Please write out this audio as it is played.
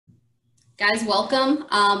Guys, welcome.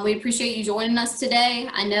 We appreciate you joining us today.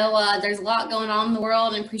 I know there's a lot going on in the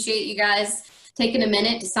world and appreciate you guys taking a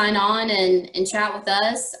minute to sign on and chat with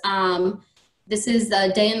us. This is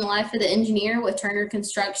the day in the life of the engineer with Turner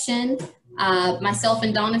Construction. Myself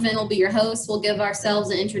and Donovan will be your hosts. We'll give ourselves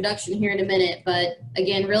an introduction here in a minute, but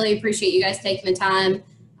again, really appreciate you guys taking the time.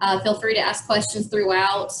 Feel free to ask questions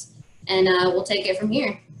throughout and we'll take it from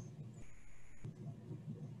here.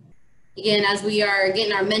 Again, as we are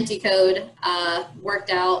getting our Menti code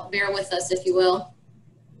worked out, bear with us if you will.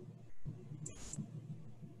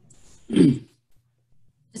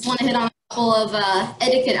 Just want to hit on a couple of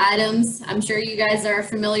etiquette items. I'm sure you guys are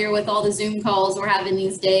familiar with all the Zoom calls we're having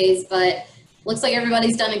these days, but looks like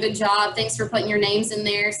everybody's done a good job. Thanks for putting your names in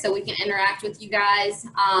there so we can interact with you guys.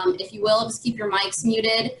 If you will, just keep your mics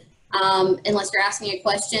muted unless you're asking a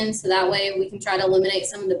question, so that way we can try to eliminate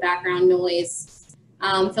some of the background noise.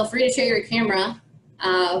 Feel free to share your camera.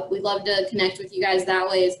 We'd love to connect with you guys that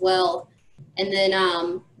way as well. And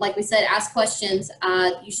then, like we said, ask questions.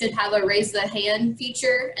 You should have a raise the hand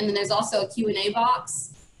feature, and then there's also a Q&A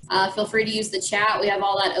box. Feel free to use the chat. We have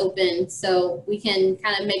all that open, so we can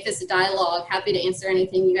kind of make this a dialogue. Happy to answer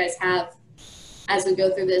anything you guys have as we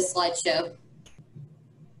go through this slideshow.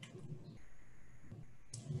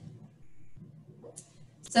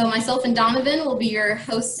 So myself and Donovan will be your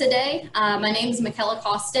hosts today. My name is Michaela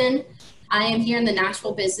Coston. I am here in the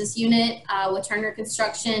Nashville Business Unit with Turner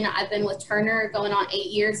Construction. I've been with Turner going on 8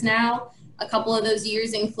 years now. A couple of those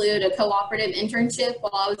years include a cooperative internship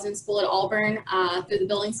while I was in school at Auburn through the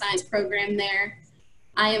building science program there.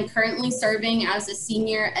 I am currently serving as a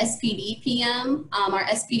senior SPD PM. Our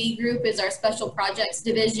SPD group is our special projects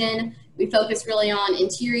division. We focus really on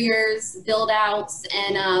interiors, build outs,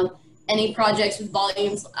 and any projects with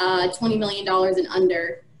volumes $20 million and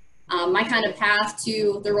under. My kind of path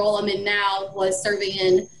to the role I'm in now was serving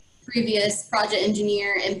in previous project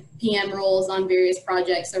engineer and PM roles on various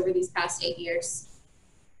projects over these past 8 years.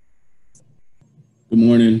 Good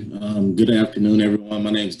morning, good afternoon, everyone.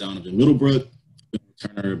 My name is Donovan Middlebrook. I've been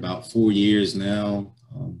with Turner about 4 years now.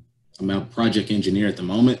 I'm a project engineer at the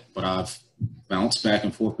moment, but I've bounced back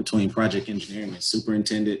and forth between project engineering and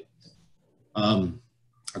superintendent.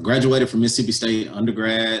 I graduated from Mississippi State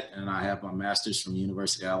undergrad, and I have my master's from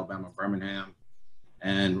University of Alabama, Birmingham.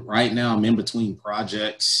 And right now I'm in between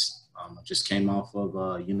projects. I just came off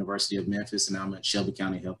of University of Memphis, and now I'm at Shelby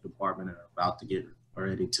County Health Department and about to get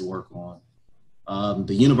ready to work on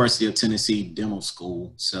the University of Tennessee Dental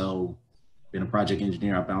School. So being a project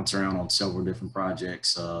engineer, I bounce around on several different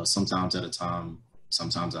projects, sometimes at a time,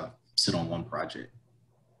 sometimes I sit on one project.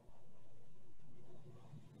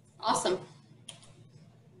 Awesome.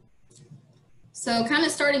 So kind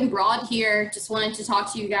of starting broad here, just wanted to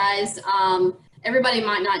talk to you guys. Everybody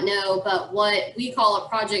might not know, but what we call a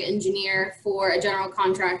project engineer for a general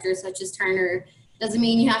contractor such as Turner doesn't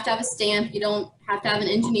mean you have to have a stamp. You don't have to have an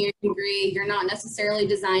engineering degree. You're not necessarily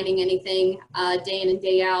designing anything day in and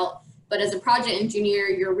day out. But as a project engineer,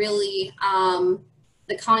 you're really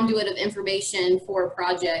the conduit of information for a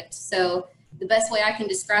project. So the best way I can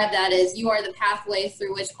describe that is you are the pathway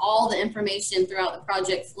through which all the information throughout the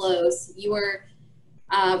project flows. You are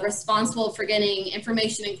responsible for getting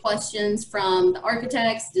information and questions from the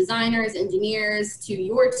architects, designers, engineers, to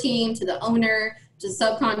your team, to the owner, to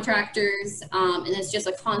subcontractors, and it's just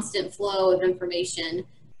a constant flow of information.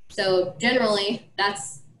 So generally,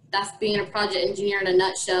 that's being a project engineer in a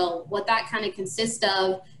nutshell. What that kind of consists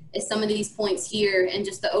of is some of these points here and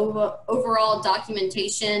just the overall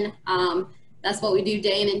documentation. That's what we do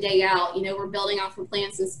day in and day out. You know, we're building off of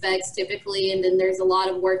plans and specs typically, and then there's a lot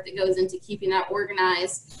of work that goes into keeping that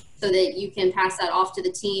organized so that you can pass that off to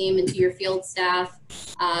the team and to your field staff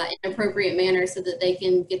in an appropriate manner so that they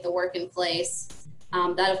can get the work in place.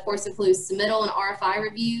 That of course includes submittal and RFI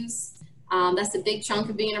reviews. That's a big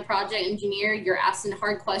chunk of being a project engineer. You're asking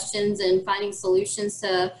hard questions and finding solutions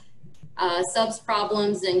to subs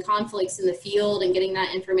problems and conflicts in the field and getting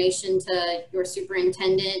that information to your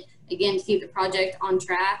superintendent. Again, to keep the project on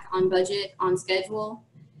track, on budget, on schedule,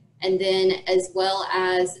 and then as well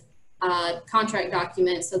as contract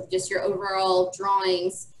documents, so just your overall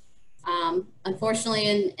drawings.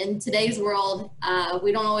 Unfortunately, in today's world,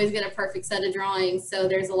 we don't always get a perfect set of drawings, so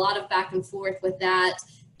there's a lot of back and forth with that,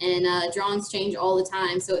 and drawings change all the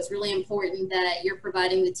time, so it's really important that you're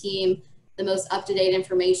providing the team the most up-to-date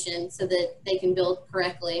information so that they can build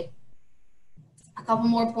correctly. A couple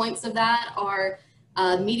more points of that are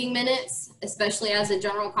meeting minutes, especially as a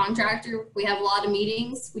general contractor. We have a lot of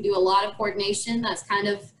meetings. We do a lot of coordination. That's kind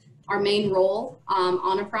of our main role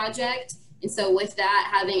on a project. And so with that,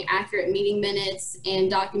 having accurate meeting minutes and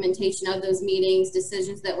documentation of those meetings,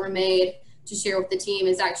 decisions that were made, to share with the team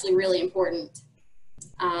is actually really important.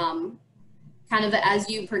 Kind of as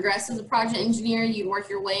you progress as a project engineer, you work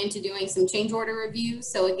your way into doing some change order reviews.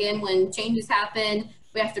 So again, when changes happen,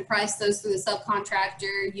 we have to price those through the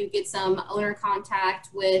subcontractor. You get some owner contact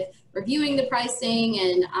with reviewing the pricing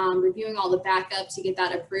and reviewing all the backup to get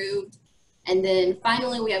that approved. And then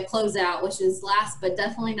finally, we have closeout, which is last but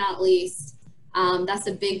definitely not least. That's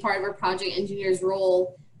a big part of our project engineer's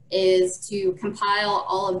role, is to compile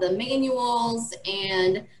all of the manuals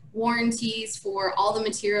and warranties for all the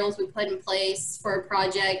materials we put in place for a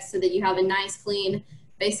project, so that you have a nice, clean,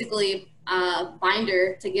 basically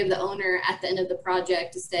binder to give the owner at the end of the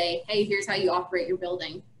project to say, hey, here's how you operate your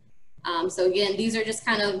building. So again, these are just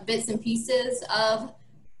kind of bits and pieces of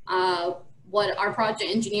what our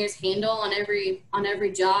project engineers handle on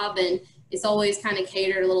every job, and it's always kind of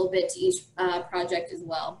catered a little bit to each project as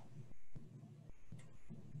well.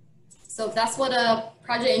 So if that's what a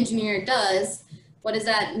project engineer does, what does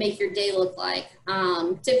that make your day look like?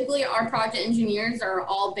 Typically, our project engineers are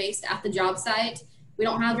all based at the job site. We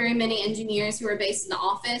don't have very many engineers who are based in the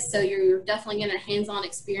office, so you're definitely getting a hands-on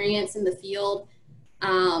experience in the field.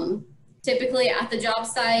 Typically at the job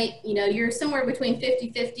site, you know, you're somewhere between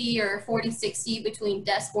 50-50 or 40-60 between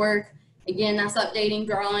desk work. Again, that's updating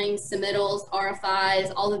drawings, submittals,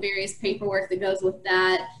 RFIs, all the various paperwork that goes with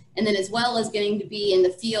that. And then as well as getting to be in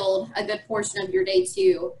the field a good portion of your day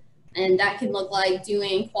too. And that can look like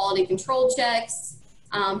doing quality control checks,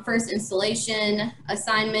 first installation,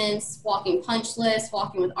 assignments, walking punch lists,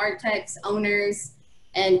 walking with architects, owners,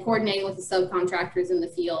 and coordinating with the subcontractors in the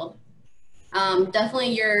field.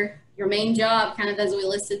 Definitely your main job, kind of as we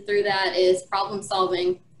listed through that, is problem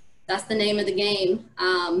solving. That's the name of the game.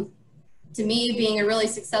 To me, being a really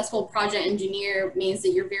successful project engineer means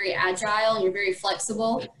that you're very agile and you're very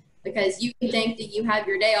flexible, because you can think that you have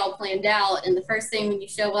your day all planned out, and the first thing when you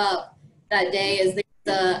show up that day is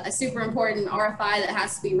there's a super important RFI that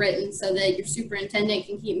has to be written so that your superintendent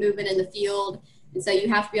can keep moving in the field. And so you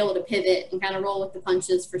have to be able to pivot and kind of roll with the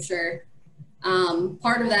punches for sure.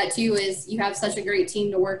 Part of that too is you have such a great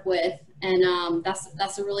team to work with, and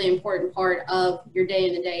that's a really important part of your day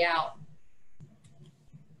in and day out.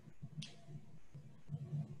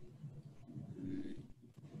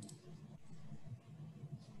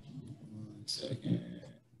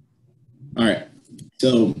 All right.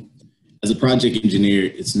 So as a project engineer,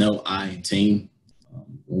 it's no I in team.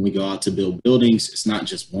 When we go out to build buildings, it's not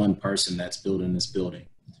just one person that's building this building.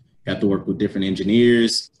 You have to work with different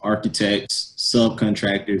engineers, architects,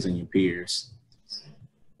 subcontractors, and your peers.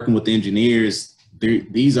 Working with the engineers,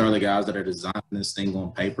 these are the guys that are designing this thing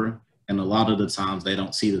on paper. And a lot of the times they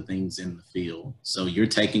don't see the things in the field. So you're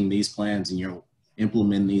taking these plans and you're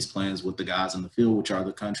implementing these plans with the guys in the field, which are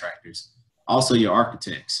the contractors. Also your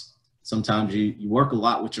architects. Sometimes you work a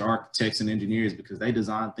lot with your architects and engineers because they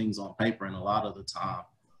design things on paper, and a lot of the time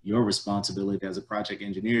your responsibility as a project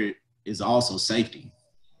engineer is also safety.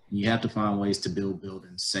 You have to find ways to build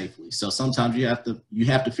buildings safely. So sometimes you have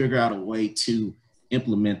to figure out a way to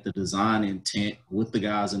implement the design intent with the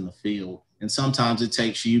guys in the field. And sometimes it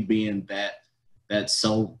takes you being that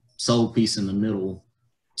sole piece in the middle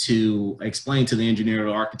to explain to the engineer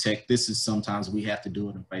or architect, this is sometimes we have to do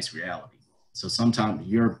it and face reality. So sometimes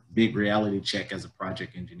your big reality check as a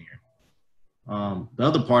project engineer. The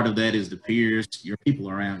other part of that is the peers, your people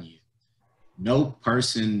around you. No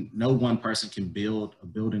one person can build a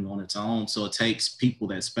building on its own. So it takes people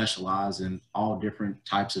that specialize in all different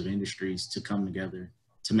types of industries to come together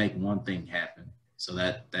to make one thing happen. So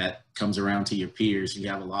that comes around to your peers. You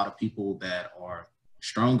have a lot of people that are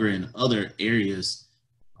stronger in other areas.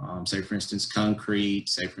 Say for instance, concrete,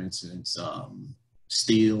 say for instance,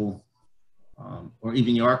 steel, or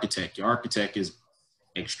even your architect. Your architect is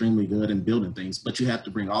extremely good in building things, but you have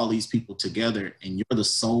to bring all these people together, and you're the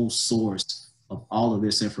sole source of all of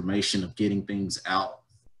this information of getting things out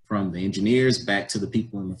from the engineers back to the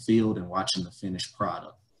people in the field and watching the finished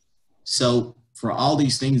product. So for all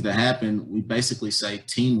these things to happen, we basically say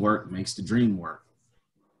teamwork makes the dream work.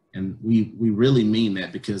 And we really mean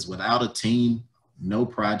that, because without a team, no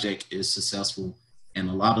project is successful. And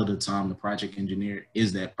a lot of the time, the project engineer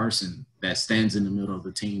is that person that stands in the middle of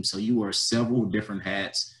the team. So you wear several different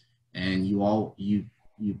hats, and you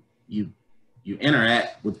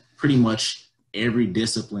interact with pretty much every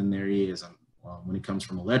discipline there is. When it comes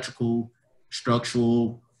from electrical,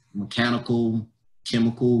 structural, mechanical,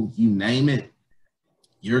 chemical, you name it,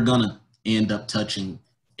 you're gonna end up touching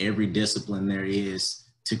every discipline there is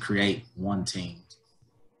to create one team.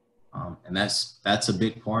 And that's a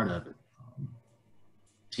big part of it.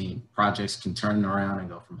 Team projects can turn around and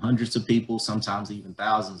go from hundreds of people, sometimes even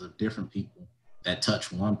thousands of different people that touch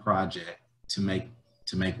one project to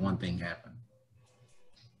make one thing happen.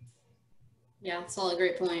 Yeah, that's all a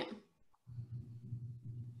great point.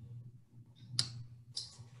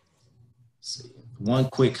 See, one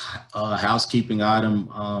quick housekeeping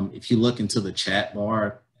item. If you look into the chat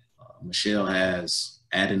bar, Michelle has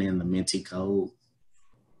added in the Menti code.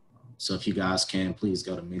 So if you guys can, please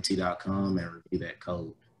go to menti.com and review that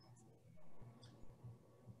code.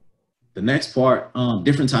 The next part,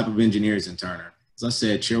 different type of engineers in Turner. As I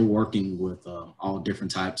said, you're working with all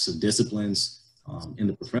different types of disciplines in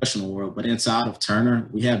the professional world, but inside of Turner,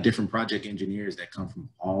 we have different project engineers that come from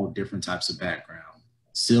all different types of background: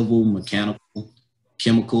 civil, mechanical,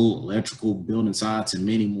 chemical, electrical, building science, and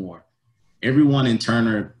many more. Everyone in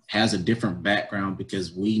Turner has a different background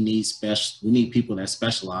because we need people that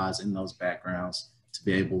specialize in those backgrounds to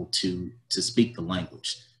be able to speak the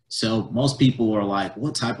language. So most people are like,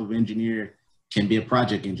 what type of engineer can be a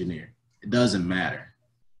project engineer? It doesn't matter.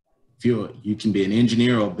 If you can be an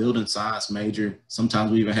engineer or a building science major.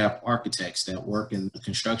 Sometimes we even have architects that work in the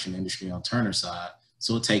construction industry on Turner side.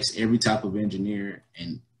 So it takes every type of engineer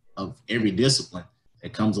and of every discipline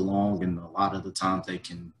that comes along, and a lot of the times they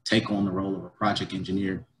can take on the role of a project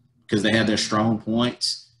engineer because they have their strong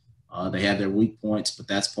points, they have their weak points, but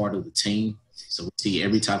that's part of the team. So we see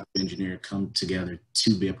every type of engineer come together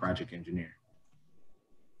to be a project engineer.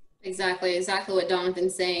 Exactly what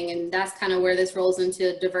Donovan's saying, and that's kind of where this rolls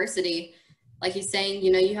into diversity. Like he's saying,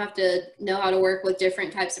 you know, you have to know how to work with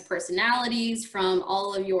different types of personalities, from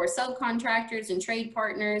all of your subcontractors and trade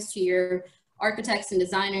partners to your architects and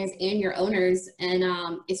designers and your owners. And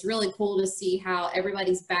it's really cool to see how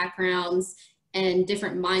everybody's backgrounds and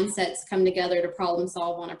different mindsets come together to problem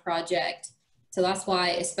solve on a project. So that's why,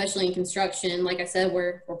 especially in construction, like I said,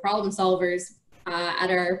 we're problem solvers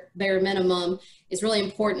at our bare minimum. It's really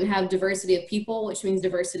important to have diversity of people, which means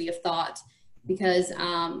diversity of thought, because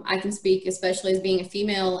I can speak, especially as being a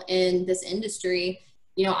female in this industry,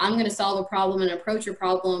 you know, I'm going to solve a problem and approach a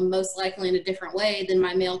problem most likely in a different way than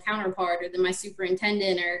my male counterpart, or than my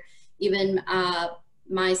superintendent, or even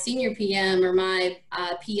my senior PM or my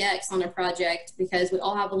PX on a project, because we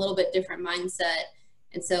all have a little bit different mindset.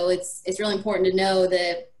 And so it's really important to know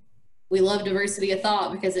that we love diversity of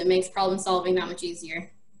thought because it makes problem solving that much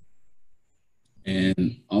easier.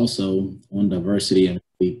 And also on diversity, and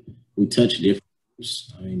we touch different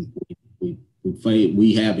groups. I mean,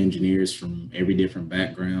 we have engineers from every different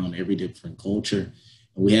background, every different culture,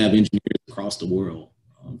 and we have engineers across the world,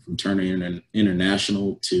 from Turner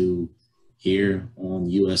International to here on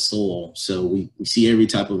U.S. soil. So we see every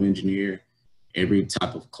type of engineer, every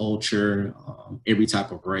type of culture, every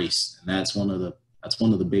type of race, and that's one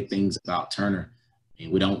of the big things about Turner. I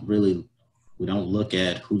mean, we don't look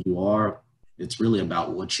at who you are. It's really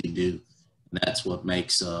about what you do, and that's what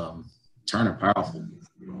makes Turner powerful.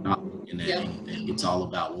 Not looking at anything. It's all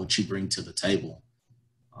about what you bring to the table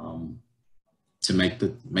to make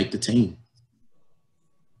the team.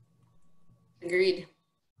 Agreed.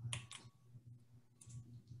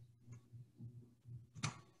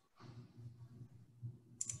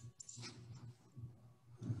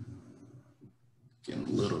 Getting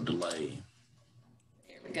a little delay.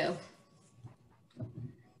 There we go.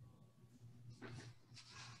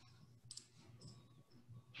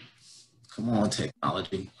 Come on,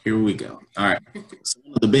 technology. Here we go. All right. So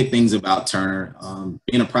one of the big things about Turner,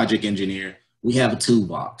 being a project engineer, we have a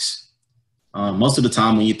toolbox. Most of the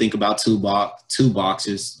time when you think about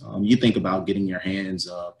toolboxes, you think about getting your hands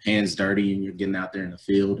dirty and you're getting out there in the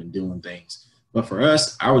field and doing things. But for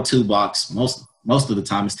us, our toolbox most of the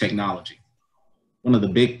time is technology. One of the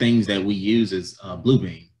big things that we use is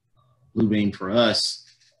Bluebeam. Bluebeam for us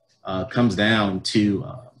comes down to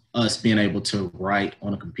us being able to write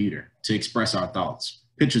on a computer, to express our thoughts.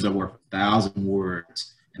 Pictures are worth 1,000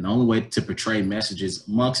 words, and the only way to portray messages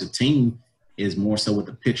amongst a team is more so with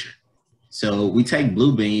a picture. So we take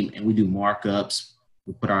Bluebeam and we do markups.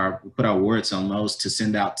 We put our words on those to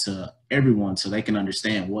send out to everyone so they can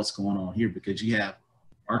understand what's going on here, because you have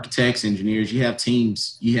architects, engineers, you have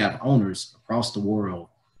teams, you have owners across the world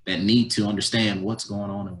that need to understand what's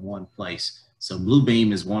going on in one place. So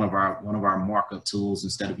Bluebeam is one of our markup tools.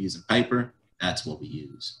 Instead of using paper, that's what we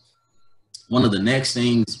use. One of the next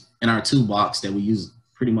things in our toolbox that we use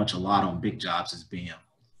pretty much a lot on big jobs is BIM.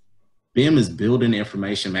 BIM is building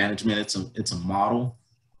information management. It's a model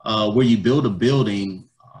where you build a building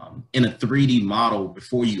in a 3D model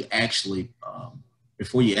before you actually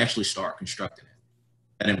start constructing it.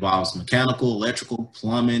 That involves mechanical, electrical,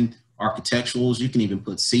 plumbing, architecturals. You can even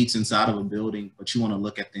put seats inside of a building, but you want to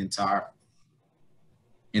look at the entire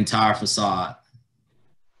facade.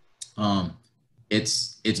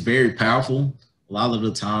 It's very powerful. a lot of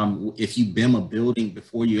the time, if you BIM a building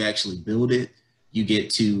before you actually build it, you get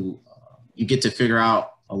to figure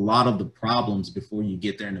out a lot of the problems before you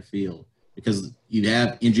get there in the field, because you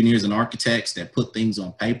have engineers and architects that put things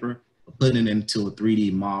on paper, but putting it into a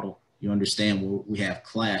 3D model, you understand where we have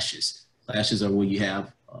clashes. Clashes are where you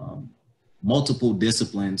have multiple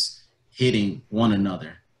disciplines hitting one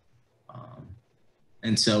another.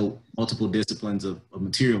 And so multiple disciplines of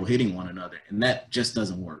material hitting one another, and that just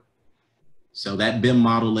doesn't work. So that BIM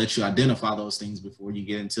model lets you identify those things before you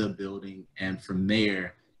get into a building, and from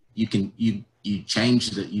there, you change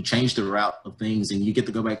the route of things, and you get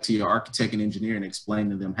to go back to your architect and engineer and explain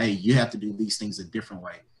to them, hey, you have to do these things a different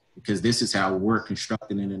way because this is how we're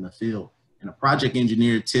constructing it in the field. And a project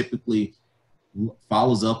engineer typically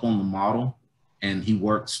follows up on the model, and he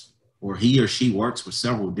or she works with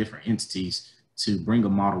several different entities to bring a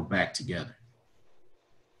model back together.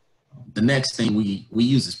 The next thing we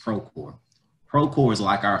use is Procore. Procore is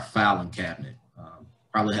like our filing cabinet.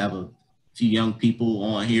 Probably have a few young people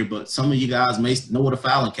on here, but some of you guys may know what a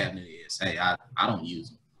filing cabinet is. Hey, I don't use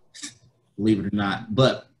them, believe it or not,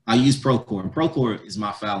 but I use Procore, and Procore is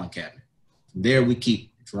my filing cabinet. There we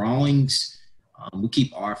keep drawings, we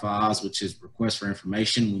keep RFIs, which is requests for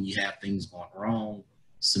information when you have things going wrong,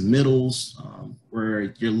 submittals,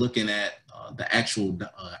 where you're looking at the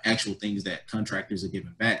actual things that contractors are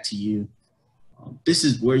giving back to you. This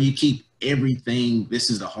is where you keep everything. This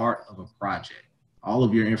is the heart of a project. All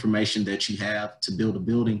of your information that you have to build a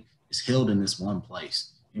building is held in this one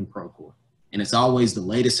place in Procore. And it's always the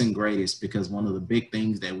latest and greatest, because one of the big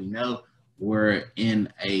things that we know, we're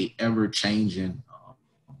in a ever-changing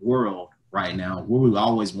world right now where we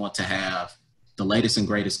always want to have the latest and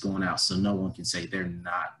greatest going out, so no one can say they're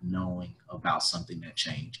not knowing about something that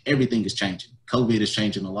changed. Everything is changing. COVID is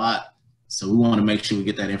changing a lot, so we want to make sure we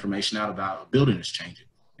get that information out about a building is changing.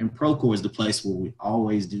 And Procore is the place where we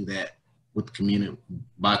always do that with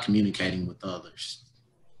by communicating with others.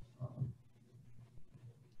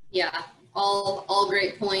 Yeah, all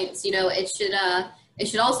great points. You know, it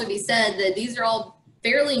should also be said that these are all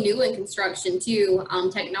fairly new in construction too.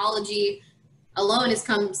 Technology alone has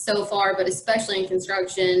come so far, but especially in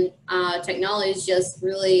construction, technology has just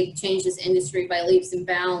really changed this industry by leaps and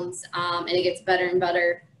bounds, and it gets better and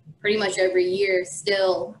better pretty much every year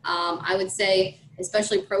still. I would say,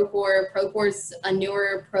 especially Procore. Procore's a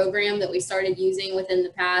newer program that we started using within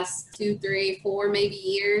the past 2, 3, 4 maybe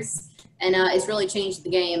years, and it's really changed the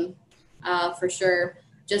game for sure.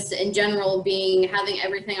 Just in general, having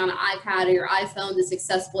everything on an iPad or your iPhone that's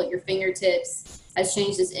accessible at your fingertips has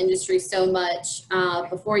changed this industry so much.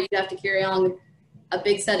 Before, you'd have to carry on a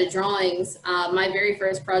big set of drawings. My very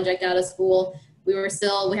first project out of school, we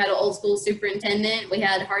had an old school superintendent. We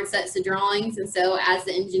had hard sets of drawings. And so as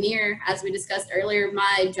the engineer, as we discussed earlier,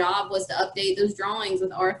 my job was to update those drawings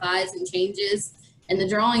with RFIs and changes. And the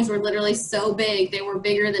drawings were literally so big, they were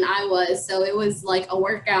bigger than I was. So it was like a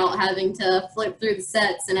workout having to flip through the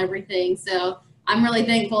sets and everything. So I'm really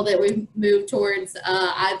thankful that we've moved towards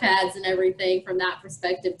iPads and everything from that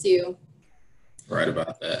perspective too. Right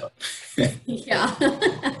about that. Yeah.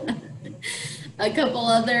 A couple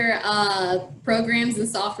other programs and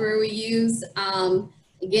software we use.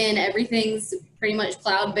 Again, everything's pretty much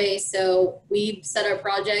cloud-based. So we set our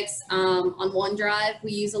projects on OneDrive.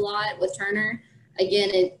 We use a lot with Turner. Again,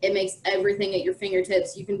 it makes everything at your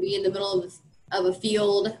fingertips. You can be in the middle of a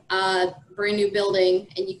field, brand new building,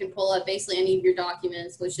 and you can pull up basically any of your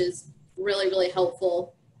documents, which is really, really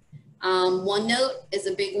helpful. OneNote is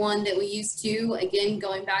a big one that we use too. Again,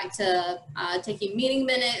 going back to taking meeting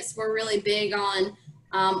minutes, we're really big on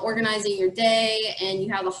organizing your day, and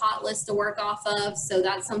you have a hot list to work off of. So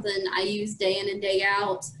that's something I use day in and day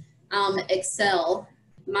out. Excel.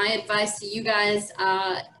 My advice to you guys,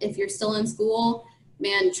 if you're still in school,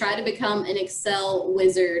 man, try to become an Excel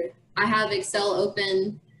wizard. I have Excel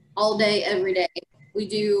open all day, every day. We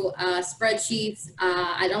do spreadsheets.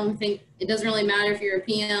 I don't think, it doesn't really matter if you're a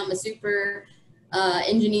PM, a super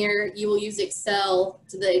engineer, you will use Excel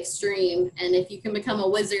to the extreme. And if you can become a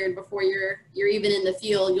wizard before you're even in the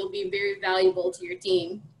field, you'll be very valuable to your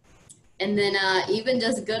team. And then even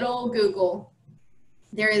just good old Google.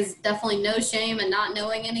 There is definitely no shame in not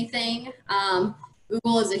knowing anything.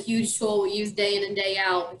 Google is a huge tool we use day in and day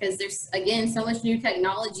out, because there's, again, so much new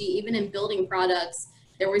technology, even in building products,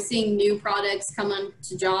 that we're seeing new products come on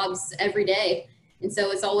to jobs every day. And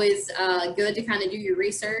so it's always good to kind of do your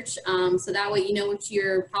research, so that way you know what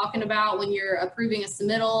you're talking about when you're approving a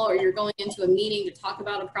submittal or you're going into a meeting to talk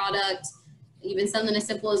about a product. Even something as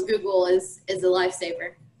simple as Google is a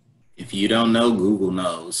lifesaver. If you don't know, Google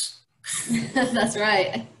knows. That's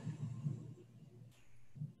right.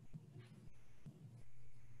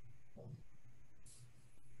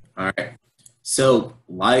 All right. So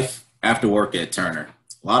life after work at Turner.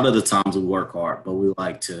 A lot of the times we work hard, but we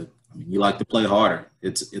like to. I mean, you like to play harder.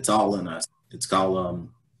 It's all in us. It's called.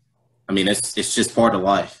 I mean, it's just part of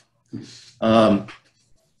life. Um,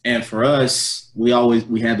 and for us, we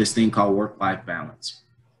have this thing called work-life balance.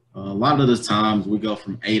 A lot of the times we go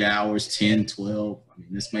from 8 hours, 10, 12. I mean,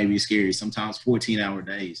 this may be scary. Sometimes 14-hour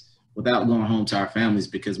days without going home to our families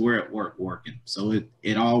because we're at work working. So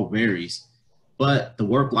it all varies. But the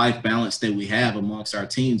work-life balance that we have amongst our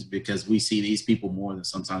teams, because we see these people more than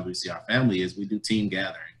sometimes we see our family, is we do team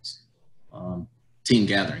gatherings. Um, Team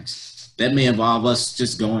gatherings that may involve us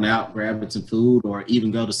just going out, grabbing some food, or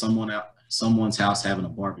even go to someone's house having a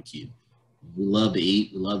barbecue. We love to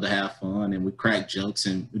eat, we love to have fun, and we crack jokes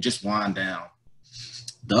and we just wind down.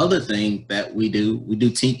 The other thing that we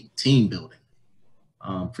do team building.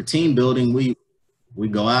 For team building, we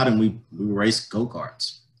go out and we race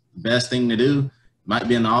go-karts. The best thing to do might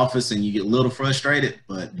be in the office and you get a little frustrated,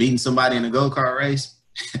 but beating somebody in a go-kart race,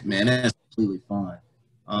 man, that's completely fun.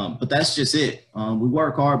 But that's just it. We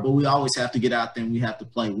work hard, but we always have to get out there and we have to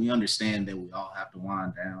play. We understand that we all have to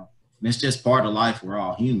wind down. And it's just part of life. We're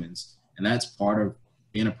all humans. And that's part of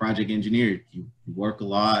being a project engineer. You work a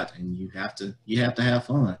lot and you have to have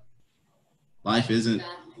fun. Life isn't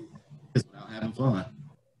without having fun.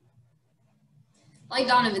 Like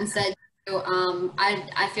Donovan said,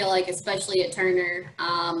 I feel like especially at Turner,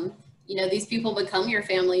 these people become your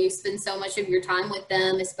family. You spend so much of your time with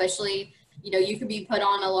them, especially, you could be put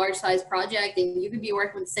on a large size project and you could be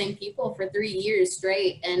working with the same people for 3 years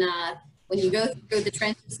straight. And when you go through the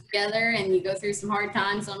trenches together and you go through some hard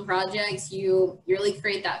times on projects, you really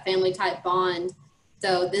create that family type bond.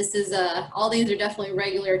 So this is all these are definitely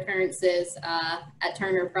regular occurrences at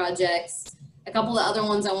Turner projects. A couple of the other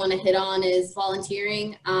ones I want to hit on is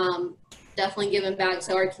volunteering, definitely giving back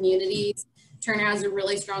to our communities. Turner has a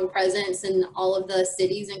really strong presence in all of the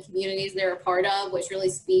cities and communities they're a part of, which really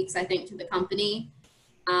speaks, I think, to the company.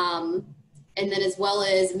 And then as well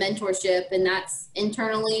as mentorship, and that's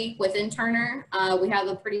internally within Turner. We have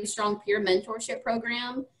a pretty strong peer mentorship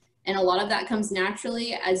program, and a lot of that comes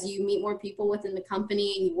naturally as you meet more people within the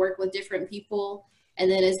company and you work with different people.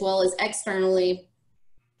 And then as well as externally,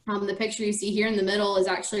 the picture you see here in the middle is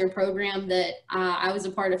actually a program that I was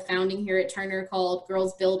a part of founding here at Turner called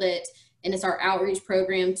Girls Build It. And it's our outreach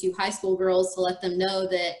program to high school girls to let them know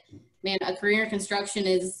that, man, a career in construction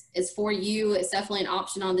is for you. It's definitely an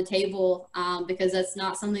option on the table because that's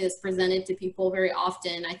not something that's presented to people very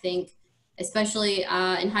often. I think, especially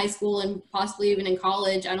in high school and possibly even in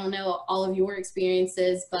college. I don't know all of your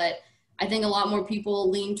experiences, but I think a lot more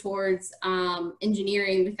people lean towards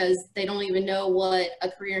engineering because they don't even know what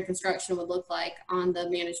a career in construction would look like on the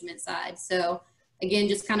management side. So again,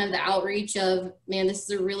 just kind of the outreach of, man, this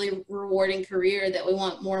is a really rewarding career that we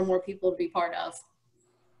want more and more people to be part of.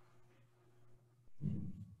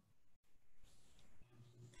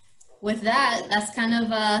 With that, that's kind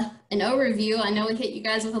of an overview. I know we hit you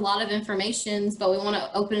guys with a lot of information, but we want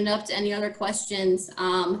to open it up to any other questions.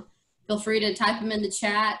 Feel free to type them in the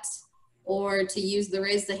chat or to use the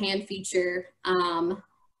raise the hand feature.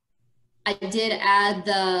 I did add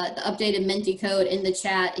the updated Menti code in the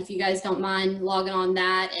chat. If you guys don't mind logging on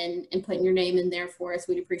that and putting your name in there for us,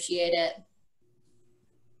 we'd appreciate it.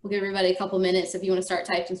 We'll give everybody a couple minutes if you want to start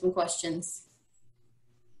typing some questions.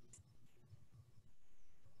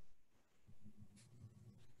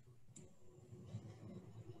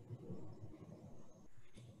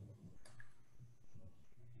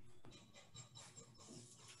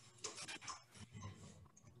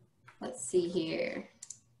 Let's see here.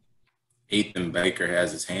 Ethan Baker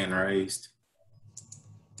has his hand raised.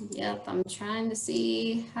 Yep, I'm trying to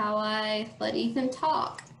see how I let Ethan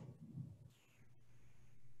talk.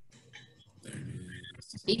 There it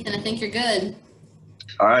is. Ethan, I think you're good.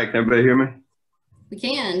 All right, can everybody hear me? We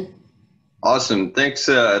can. Awesome. Thanks,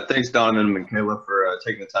 Donovan and Michaela for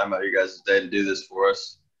taking the time out of your guys' day to do this for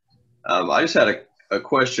us. I just had a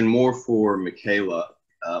question more for Michaela.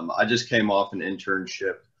 I just came off an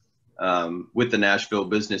internship with the Nashville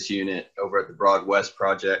business unit over at the Broad West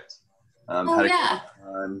project. Oh, yeah.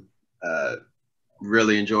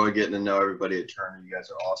 Really enjoy getting to know everybody at Turner. You guys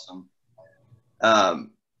are awesome.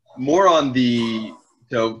 More on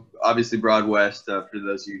so obviously Broad West, for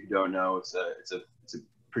those of you who don't know, it's a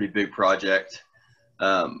pretty big project.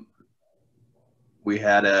 We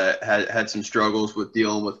had some struggles with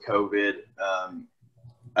dealing with COVID.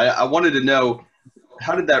 I wanted to know,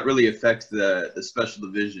 how did that really affect the special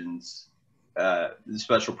divisions, the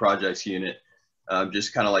special projects unit?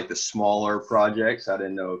 Just kind of like the smaller projects. I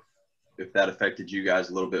didn't know if that affected you guys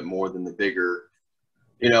a little bit more than the bigger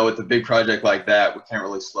with a big project like that, we can't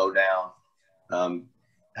really slow down.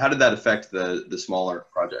 How did that affect the smaller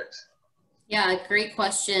projects? Yeah, great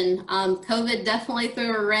question. COVID definitely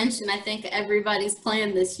threw a wrench, and I think everybody's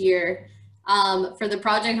plan this year. For the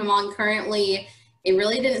project I'm on currently, it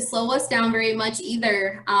really didn't slow us down very much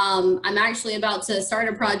either. I'm actually about to start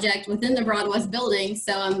a project within the Broadwest building,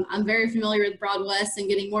 so I'm very familiar with Broadwest and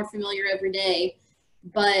getting more familiar every day.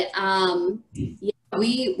 But yeah,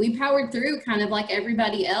 we powered through kind of like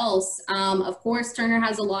everybody else. Of course, Turner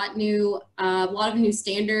has a lot of new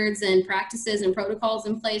standards and practices and protocols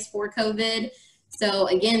in place for COVID. So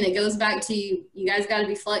again, it goes back to you guys got to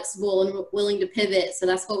be flexible and willing to pivot. So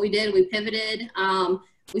that's what we did. We pivoted.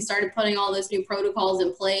 We started putting all those new protocols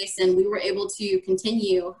in place, and we were able to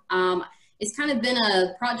continue. It's kind of been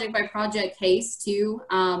a project by project case too.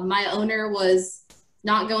 My owner was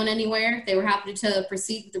not going anywhere. They were happy to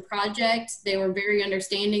proceed with the project. They were very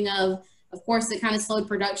understanding of course, it kind of slowed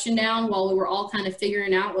production down while we were all kind of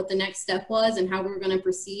figuring out what the next step was and how we were going to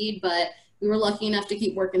proceed, but we were lucky enough to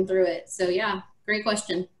keep working through it. So yeah, great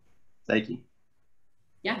question. Thank you.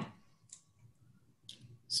 Yeah.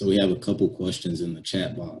 So we have a couple questions in the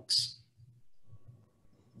chat box.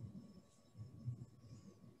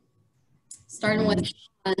 Starting with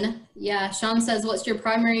Sean. Yeah, Sean says, what's your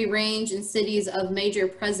primary range in cities of major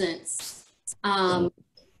presence? Go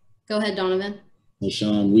ahead, Donovan. Well,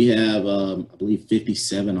 Sean, we have, I believe,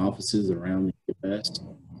 57 offices around the U.S.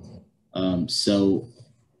 So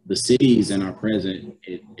the cities in our present,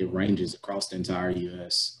 it ranges across the entire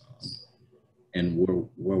U.S. And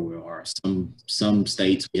where we are. Some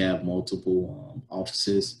states we have multiple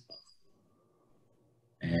offices,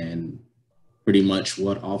 and pretty much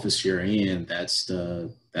what office you're in, that's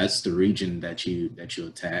the region that you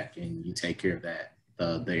attack, and you take care of that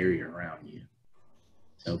the area around you.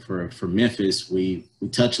 So for Memphis, we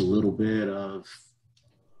touch a little bit of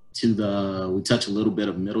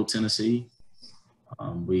Middle Tennessee.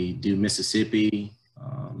 We do Mississippi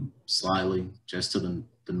slightly, just to the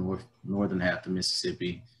northern half of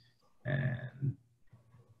Mississippi, and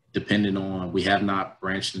depending on, we have not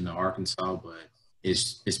branched into Arkansas, but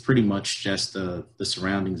it's pretty much just the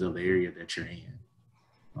surroundings of the area that you're in.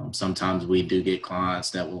 Sometimes we do get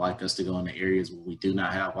clients that would like us to go into areas where we do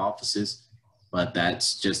not have offices, but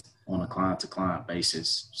that's just on a client-to-client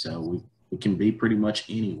basis. So we can be pretty much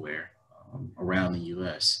anywhere around the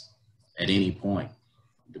U.S. at any point,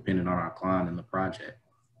 depending on our client and the project.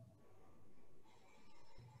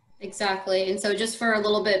 Exactly. And so just for a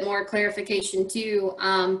little bit more clarification too,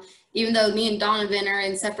 even though me and Donovan are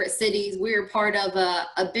in separate cities, we're part of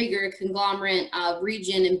a bigger conglomerate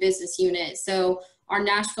region and business unit. So our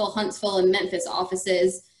Nashville, Huntsville, and Memphis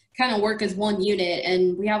offices kind of work as one unit,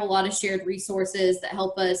 and we have a lot of shared resources that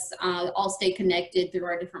help us all stay connected through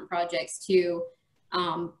our different projects too.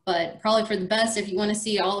 But probably for the best, if you want to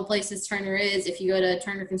see all the places Turner is, if you go to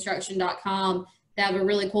turnerconstruction.com, they have a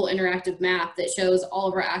really cool interactive map that shows all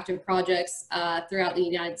of our active projects throughout the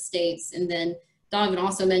United States. And then Donovan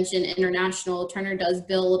also mentioned international. Turner does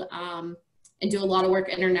build and do a lot of work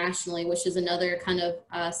internationally, which is another kind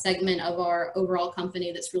of segment of our overall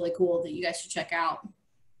company that's really cool that you guys should check out.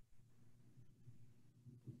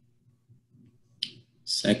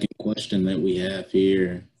 Second question that we have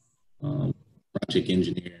here, project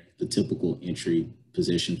engineer, the typical entry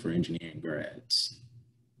position for engineering grads.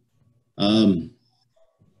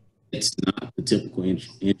 It's not the typical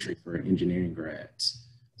entry for engineering grads.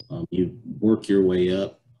 You work your way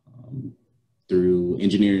up through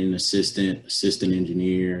engineering assistant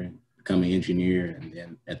engineer, become an engineer, and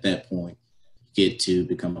then at that point, get to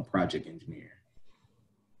become a project engineer.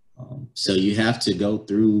 So you have to go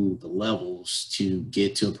through the levels to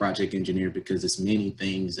get to a project engineer, because it's many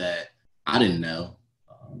things that I didn't know,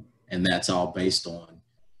 and that's all based on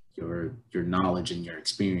your knowledge and your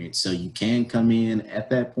experience. So you can come in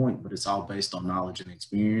at that point, but it's all based on knowledge and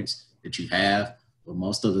experience that you have. But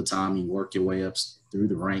most of the time you work your way up through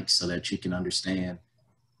the ranks so that you can understand,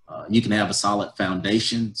 you can have a solid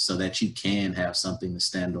foundation so that you can have something to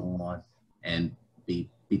stand on and be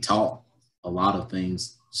taught a lot of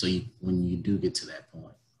things. So when you do get to that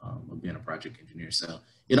point of being a project engineer. So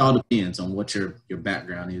it all depends on what your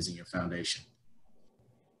background is and your foundation.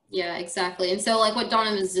 Yeah, exactly. And so like what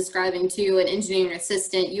Donovan is describing too, an engineering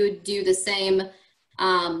assistant, you would do the same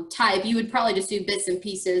type. You would probably just do bits and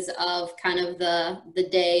pieces of kind of the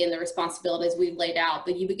day and the responsibilities we've laid out,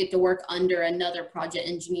 but you would get to work under another project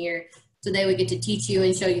engineer. So they would get to teach you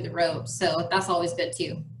and show you the ropes. So that's always good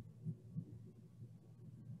too.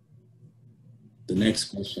 The next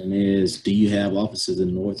question is, do you have offices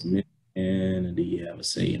in North Michigan, and do you have a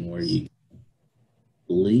say in where you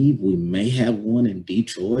believe we may have one in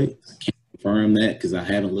Detroit. I can't confirm that because I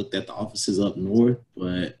haven't looked at the offices up north,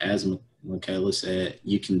 but as Michaela said,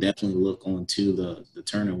 you can definitely look onto the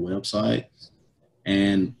Turner website.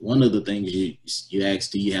 And one of the things you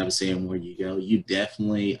asked, do you have a say in where you go? You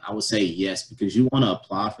definitely, I would say yes, because you want to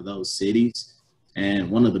apply for those cities.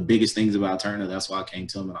 And one of the biggest things about Turner, that's why I came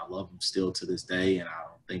to him, and I love him still to this day. And I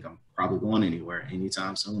don't think I'm probably going anywhere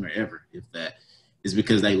anytime soon or ever, if that, is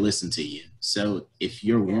because they listen to you. So if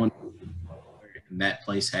you're one and that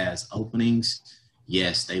place has openings,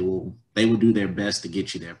 yes, they will do their best to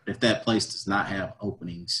get you there. But if that place does not have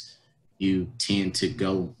openings, you tend to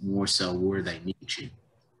go more so where they need you.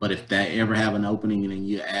 But if they ever have an opening and then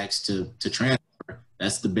you ask to transfer,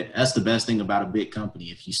 that's the best thing about a big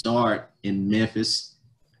company. If you start in Memphis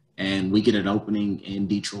and we get an opening in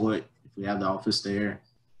Detroit, if we have the office there,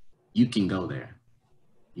 you can go there.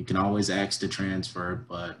 You can always ask to transfer,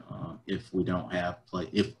 but if we don't have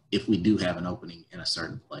if we do have an opening in a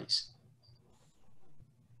certain place.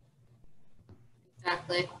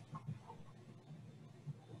 Exactly.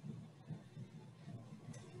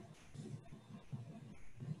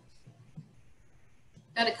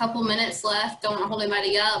 Got a couple minutes left. Don't want to hold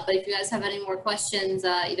anybody up, but if you guys have any more questions,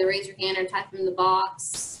 either raise your hand or type them in the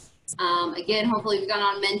box. Again, hopefully you've gone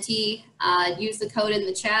on Menti. Use the code in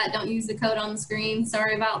the chat. Don't use the code on the screen.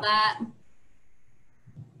 Sorry about that.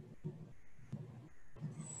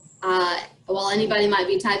 While anybody might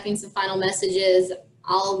be typing some final messages,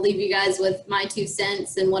 I'll leave you guys with my 2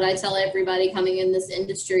 cents and what I tell everybody coming in this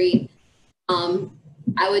industry.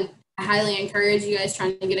 I would highly encourage you guys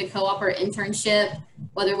trying to get a co-op or internship,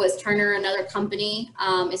 whether it was Turner or another company.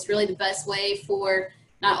 It's really the best way for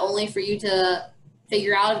not only for you to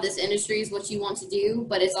figure out if this industry is what you want to do,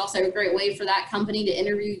 but it's also a great way for that company to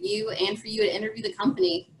interview you and for you to interview the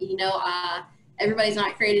company. You know, everybody's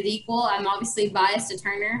not created equal. I'm obviously biased to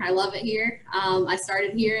Turner. I love it here. I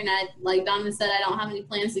started here, and like Donovan said, I don't have any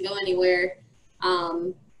plans to go anywhere.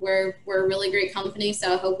 We're a really great company,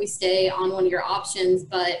 so I hope we stay on one of your options.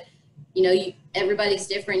 But you know, everybody's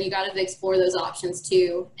different. You got to explore those options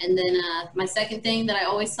too. And then my second thing that I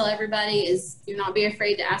always tell everybody is do not be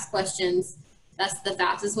afraid to ask questions. That's the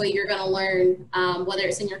fastest way you're going to learn, whether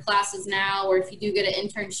it's in your classes now or if you do get an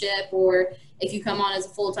internship or if you come on as a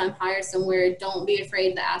full-time hire somewhere. Don't be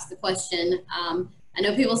afraid to ask the question. I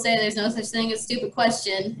know people say there's no such thing as a stupid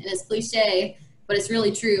question, and it's cliche, but it's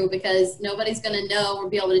really true because nobody's going to know or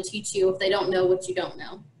be able to teach you if they don't know what you don't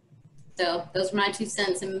know. So those are my 2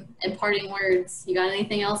 cents and parting words. You got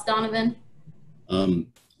anything else, Donovan?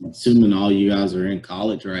 Assuming all you guys are in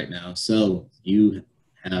college right now, so you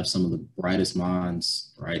have some of the brightest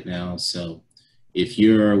minds right now. So if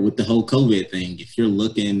you're with the whole COVID thing, if you're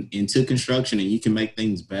looking into construction and you can make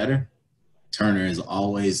things better, Turner is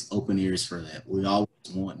always open ears for that. We always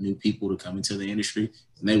want new people to come into the industry,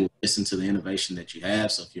 and they will listen to the innovation that you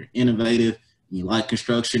have. So if you're innovative, and you like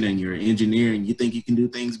construction, and you're an engineer, and you think you can do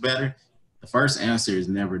things better, the first answer is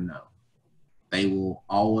never no. They will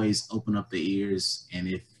always open up their ears, and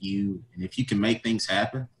if you can make things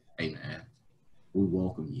happen, hey man, we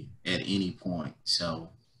welcome you at any point. So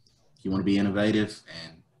if you want to be innovative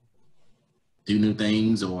and do new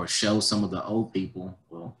things or show some of the old people,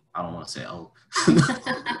 well, I don't want to say old,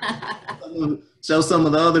 show some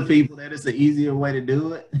of the other people that it's an easier way to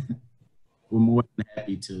do it, we're more than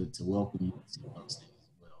happy to welcome you to see those things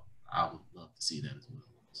as well. I would love to see that as well.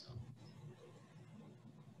 So.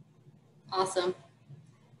 Awesome.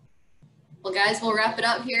 Well, guys, we'll wrap it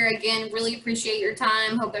up here. Again, really appreciate your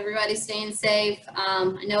time. Hope everybody's staying safe.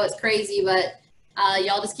 I know it's crazy, but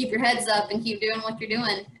y'all just keep your heads up and keep doing what you're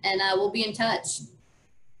doing, and we'll be in touch.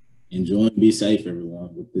 Enjoy and be safe,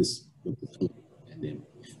 everyone, with this pandemic.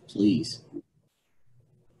 Please.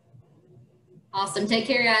 Awesome. Take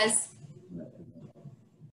care, guys.